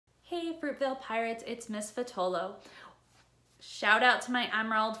Fruitvale Pirates, it's Miss Fatolo. Shout out to my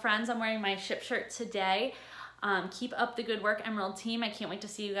Emerald friends. I'm wearing my ship shirt today. Keep up the good work, Emerald team. I can't wait to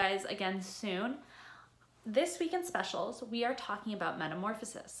see you guys again soon. This week in specials, we are talking about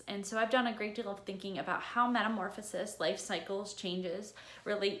metamorphosis. And so I've done a great deal of thinking about how metamorphosis, life cycles, changes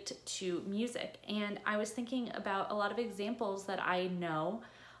relate to music. And I was thinking about a lot of examples that I know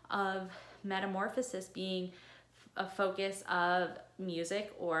of metamorphosis being a focus of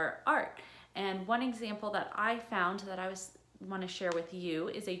music or art. And one example that I found that I want to share with you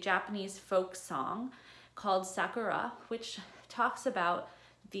is a Japanese folk song called Sakura, which talks about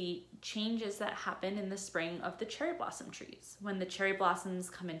the changes that happen in the spring of the cherry blossom trees. When the cherry blossoms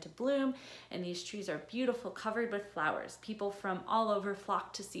come into bloom and these trees are beautiful, covered with flowers. People from all over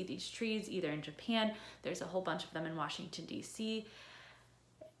flock to see these trees, either in Japan, there's a whole bunch of them in Washington, D.C.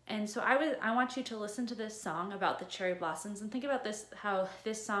 And so I want you to listen to this song about the cherry blossoms and think about this, how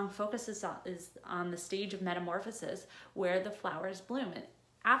this song focuses on the stage of metamorphosis where the flowers bloom. And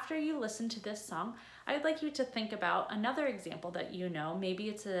after you listen to this song, I'd like you to think about another example that you know. Maybe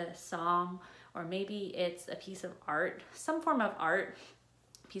it's a song, or maybe it's a piece of art, some form of art,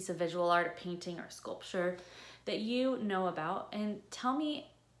 piece of visual art, a painting or sculpture that you know about, and tell me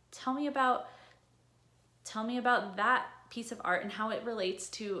about that piece of art and how it relates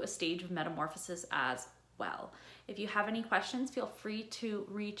to a stage of metamorphosis as well. If you have any questions, feel free to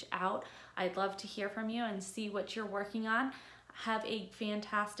reach out. I'd love to hear from you and see what you're working on. Have a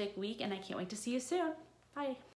fantastic week, and I can't wait to see you soon. Bye.